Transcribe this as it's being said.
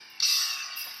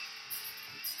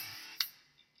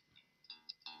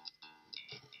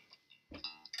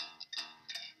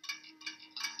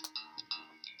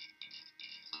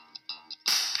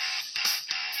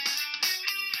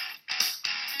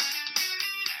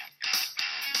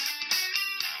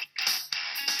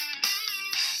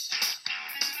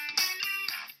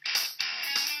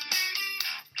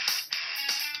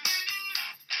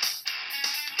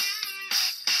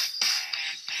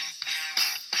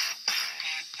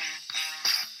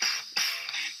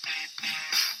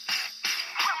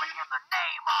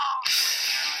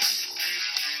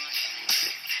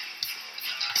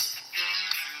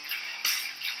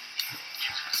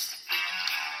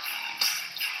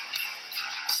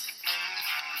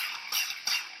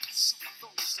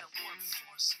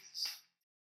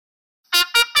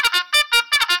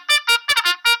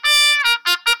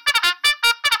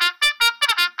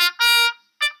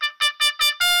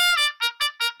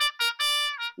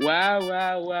Wow,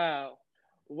 wow, wow.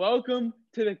 Welcome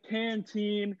to the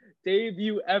Canteen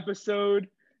debut episode.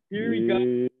 Here we go.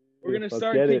 We're going to Let's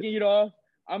start get it. kicking it off.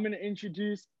 I'm going to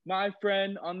introduce my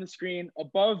friend on the screen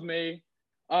above me.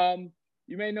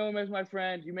 You may know him as my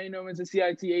friend. You may know him as a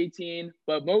CIT 18,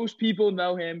 but most people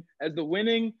know him as the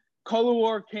winning Color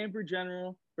War Camper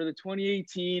General for the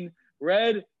 2018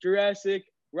 Red Jurassic,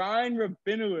 Ryan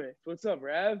Rabinowitz. What's up,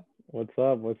 Rab? What's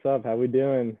up? What's up? How we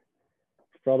doing?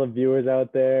 For all the viewers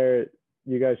out there,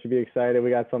 you guys should be excited. We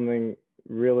got something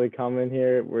really coming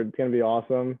here. It's going to be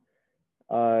awesome.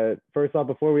 First off,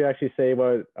 before we actually say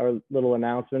what our little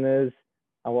announcement is,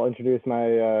 I will introduce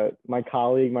my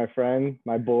colleague, my friend,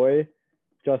 my boy,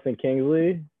 Justin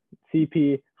Kingsley,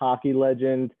 CP hockey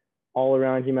legend,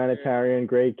 all-around humanitarian,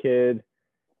 great kid.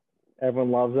 Everyone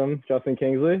loves him. Justin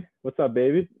Kingsley, what's up,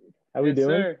 baby? How we doing?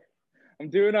 Sir. I'm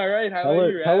doing all right. How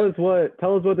are you, Rab?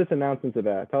 Tell us what this announcement's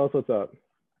about. Tell us what's up.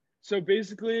 So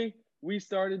basically, we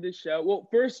started this show. Well,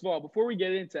 first of all, before we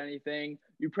get into anything,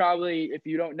 you probably, if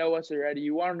you don't know us already,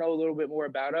 you want to know a little bit more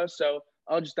about us. So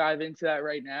I'll just dive into that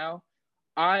right now.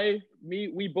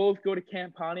 We both go to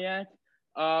Camp Pontiac.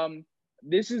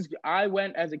 I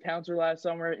went as a counselor last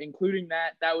summer, including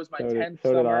that. That was my 10th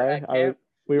summer at camp.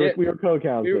 We were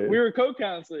co-counselors. We were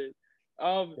co-counselors.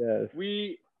 Yes.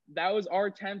 That was our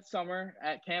 10th summer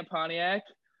at Camp Pontiac.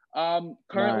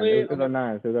 Currently, it was our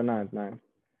ninth.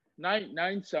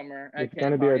 Ninth summer at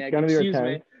Camp Pontiac.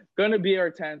 Gonna be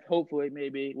our 10th. Hopefully,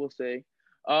 maybe we'll see.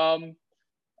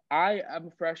 I am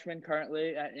a freshman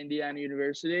currently at Indiana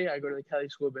University. I go to the Kelly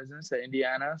School of Business at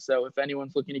Indiana. So if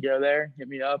anyone's looking to go there, hit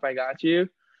me up. I got you.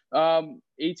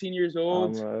 18 years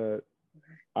old.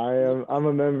 I'm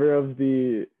a member of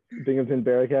the Binghamton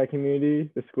Bearcat community,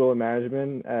 the School of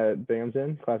Management at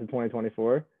Binghamton, class of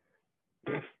 2024.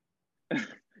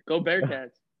 Go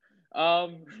Bearcats.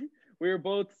 We were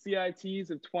both CITs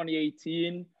of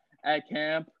 2018 at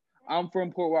camp. I'm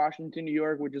from Port Washington, New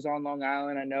York, which is on Long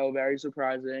Island. I know, very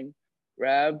surprising.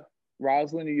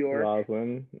 Roslyn, New York.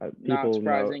 Roslyn. Not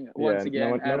surprising. Once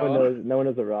again, no one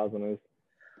knows what Roslyn is.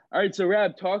 All right, so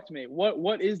Rab, talk to me.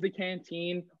 What is the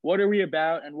Canteen? What are we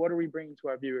about, and what are we bringing to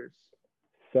our viewers?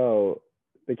 So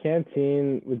the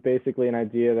Canteen was basically an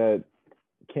idea that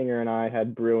Kinger and I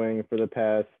had brewing for the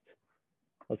past,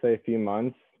 let's say, a few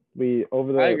months. When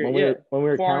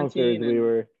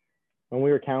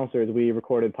we were counselors, we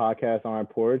recorded podcasts on our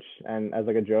porch and as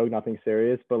like a joke, nothing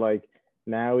serious. But like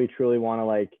now we truly want to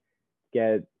like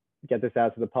get this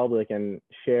out to the public and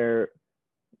share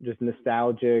just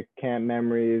nostalgic camp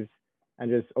memories and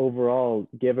just overall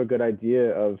give a good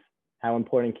idea of how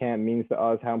important camp means to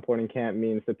us, how important camp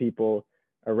means to people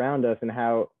around us, and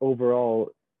how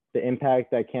overall the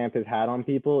impact that camp has had on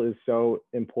people is so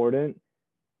important.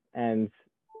 And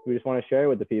we just want to share it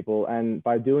with the people. And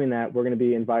by doing that, we're going to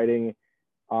be inviting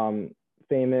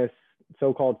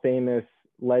so-called famous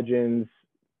legends,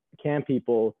 camp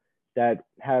people that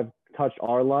have touched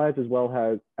our lives as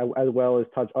well as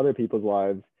touched other people's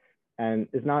lives. And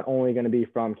it's not only going to be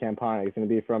from Camp Pontiac, it's going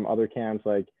to be from other camps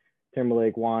like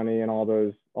Timberlake, Wani, and all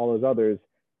those others.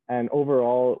 And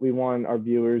overall, we want our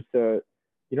viewers to,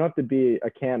 you don't have to be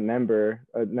a member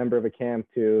of a camp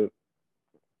to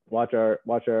watch our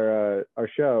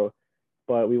show,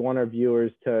 but we want our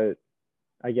viewers to,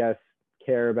 I guess,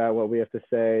 care about what we have to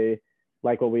say,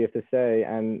 like what we have to say,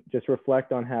 and just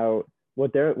reflect on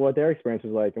what their experience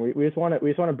was like. And we just want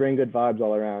to bring good vibes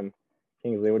all around.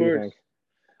 Kingsley, what do you think?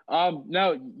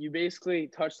 No, you basically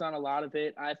touched on a lot of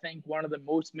it. I think one of the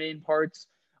most main parts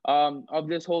of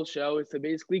this whole show is to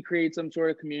basically create some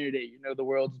sort of community. You know, the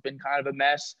world's been kind of a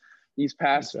mess these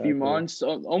past few months,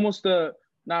 not almost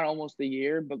a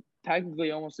year, but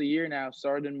technically almost a year now.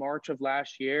 Started in March of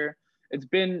last year. It's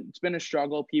been a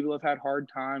struggle. People have had hard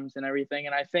times and everything.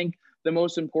 And I think the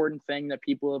most important thing that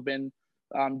people have been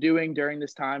doing during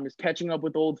this time is catching up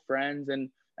with old friends and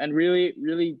really,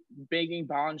 really making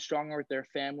bonds stronger with their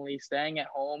family, staying at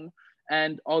home.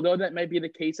 And although that might be the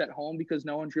case at home because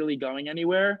no one's really going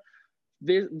anywhere,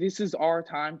 this is our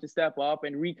time to step up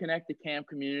and reconnect the camp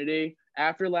community.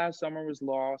 After last summer was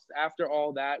lost, after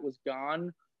all that was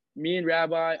gone, me and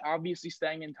Rabbi, obviously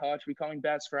staying in touch, becoming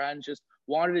best friends, just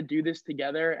wanted to do this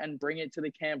together and bring it to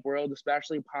the camp world,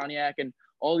 especially Pontiac and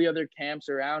all the other camps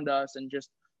around us, and just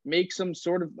make some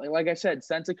sort of, like I said,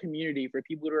 sense of community for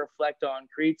people to reflect on,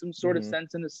 create some sort of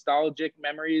sense of nostalgic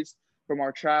memories from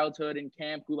our childhood in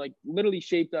camp who like literally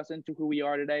shaped us into who we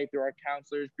are today through our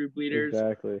counselors, group leaders,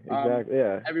 Exactly.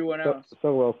 Yeah. everyone So, else.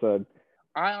 so well said.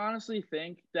 I honestly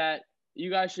think that you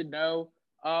guys should know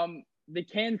the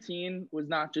canteen was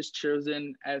not just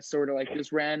chosen as sort of like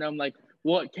this random, like,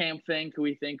 what camp thing could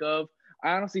we think of?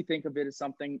 I honestly think of it as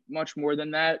something much more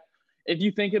than that. If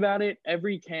you think about it,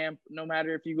 every camp, no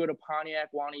matter if you go to Pontiac,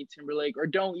 Wani, Timberlake, or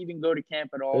don't even go to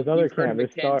camp at all, There's other you've heard of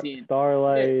camps. the There's canteen.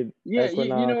 Starlight, Yeah, you know Equinox,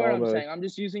 what all I'm those. saying. I'm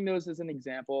just using those as an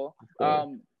example. Of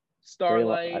course.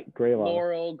 Starlight, Greylock.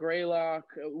 Laurel, Greylock,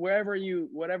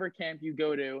 whatever camp you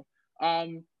go to,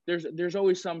 there's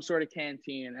always some sort of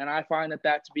canteen, and I find that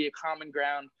to be a common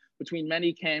ground between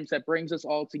many camps that brings us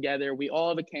all together. We all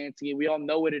have a canteen. We all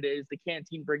know what it is. The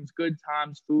canteen brings good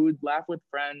times, food, laugh with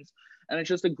friends, and it's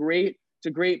just a great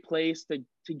place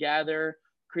to gather,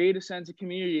 create a sense of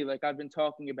community, like I've been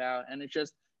talking about, and it's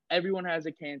just everyone has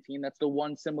a canteen. That's the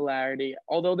one similarity.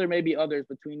 Although there may be others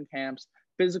between camps,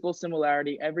 physical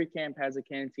similarity. Every camp has a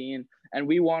canteen, and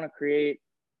we want to create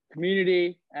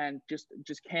community and just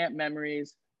camp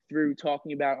memories through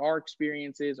talking about our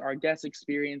experiences, our guest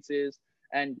experiences,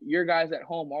 and your guys at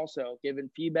home also giving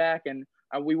feedback. And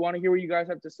we want to hear what you guys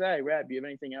have to say. Rab, do you have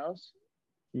anything else?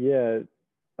 Yeah,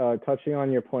 touching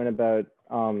on your point about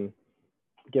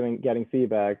getting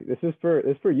feedback. This is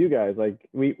for you guys. Like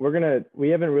we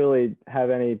haven't really have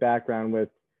any background with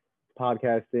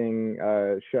podcasting,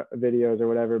 videos or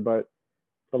whatever, but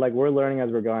like we're learning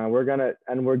as we're going. We're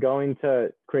going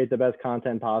to create the best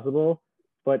content possible.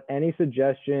 But any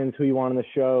suggestions, who you want on the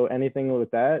show, anything with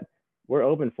that, we're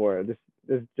open for it.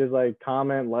 Just like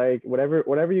comment, like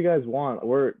whatever you guys want.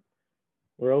 We're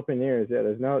open ears. Yeah,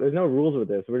 there's no rules with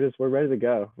this. We're ready to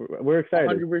go. We're excited.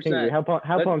 100%. Kinger,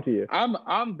 how pumped are you?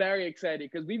 I'm very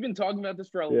excited because we've been talking about this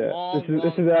for a long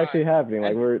this is time. actually happening.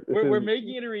 Like we're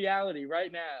making it a reality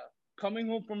right now. Coming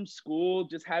home from school,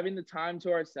 just having the time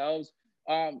to ourselves,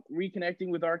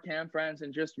 reconnecting with our camp friends,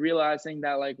 and just realizing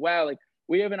that like, wow, like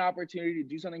we have an opportunity to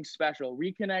do something special,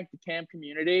 reconnect the camp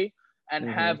community, and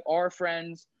have our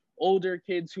friends, older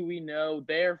kids who we know,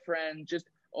 their friends, just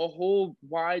a whole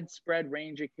widespread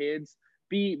range of kids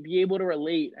be able to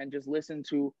relate and just listen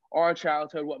to our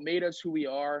childhood, what made us who we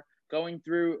are, going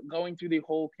through the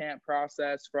whole camp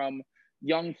process from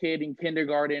young kid in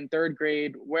kindergarten, third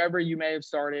grade, wherever you may have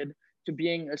started, to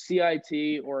being a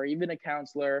CIT or even a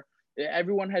counselor.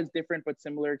 Everyone has different but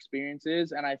similar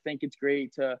experiences, and I think it's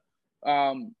great to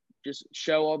just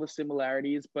show all the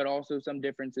similarities but also some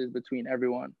differences between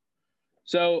everyone.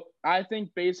 So I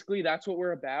think basically that's what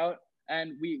we're about.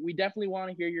 And we definitely want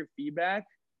to hear your feedback.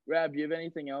 Rab, do you have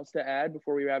anything else to add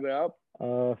before we wrap it up?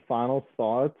 Final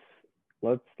thoughts.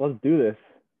 Let's do this.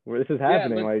 This is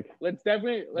happening. We're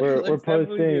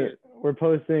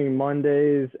posting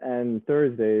Mondays and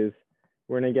Thursdays.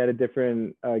 We're gonna get a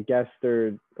different guest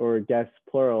or guest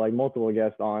plural, like multiple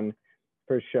guests on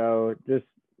per show. Just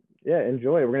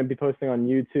enjoy. We're gonna be posting on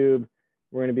YouTube.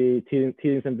 We're gonna be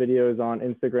teasing some videos on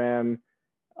Instagram.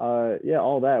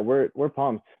 All that. We're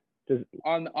pumped. Just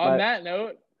on that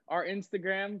note, our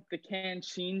Instagram, the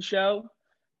Canteen Show.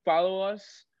 Follow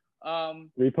us.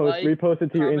 Repost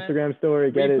it to your Instagram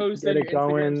story. Get it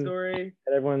going. Story.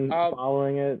 Get everyone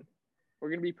following it. We're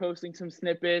gonna be posting some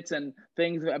snippets and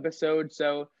things of episodes,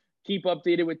 so keep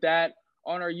updated with that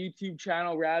on our YouTube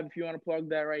channel. Rab, if you want to plug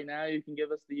that right now, you can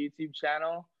give us the YouTube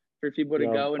channel for people to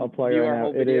go and view our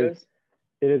whole videos.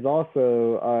 It is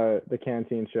also the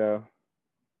Canteen Show.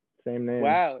 Same name.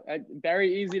 Wow,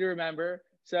 very easy to remember.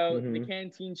 So the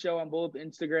Canteen Show on both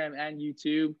Instagram and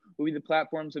YouTube will be the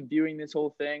platforms of viewing this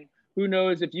whole thing. Who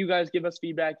knows, if you guys give us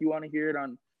feedback, you want to hear it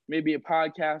on maybe a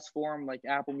podcast form like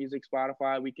Apple Music,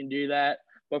 Spotify, we can do that.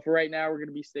 But for right now, we're going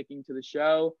to be sticking to the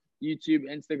show, YouTube,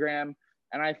 Instagram.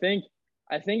 And I think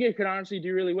it could honestly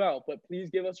do really well. But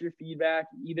please give us your feedback.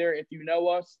 Either if you know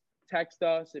us, text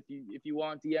us. If you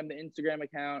want, DM the Instagram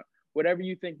account. Whatever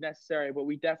you think necessary, but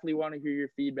we definitely want to hear your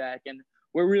feedback, and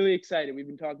we're really excited. We've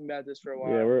been talking about this for a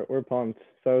while. Yeah, we're pumped.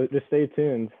 So just stay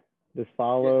tuned. Just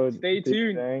follow. Yeah, stay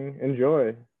tuned.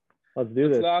 Enjoy. Let's do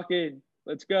this. Let's lock in.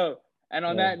 Let's go. And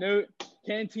on that note,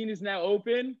 Canteen is now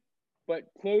open,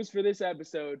 but closed for this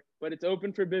episode. But it's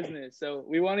open for business. So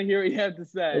we want to hear what you have to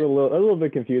say. A little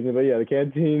bit confusing, but yeah, the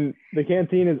canteen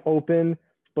is open,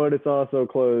 but it's also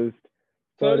closed.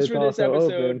 Closed for this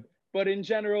episode. But in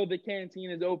general, the canteen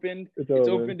is open. It's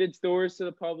opened its doors to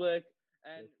the public.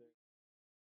 And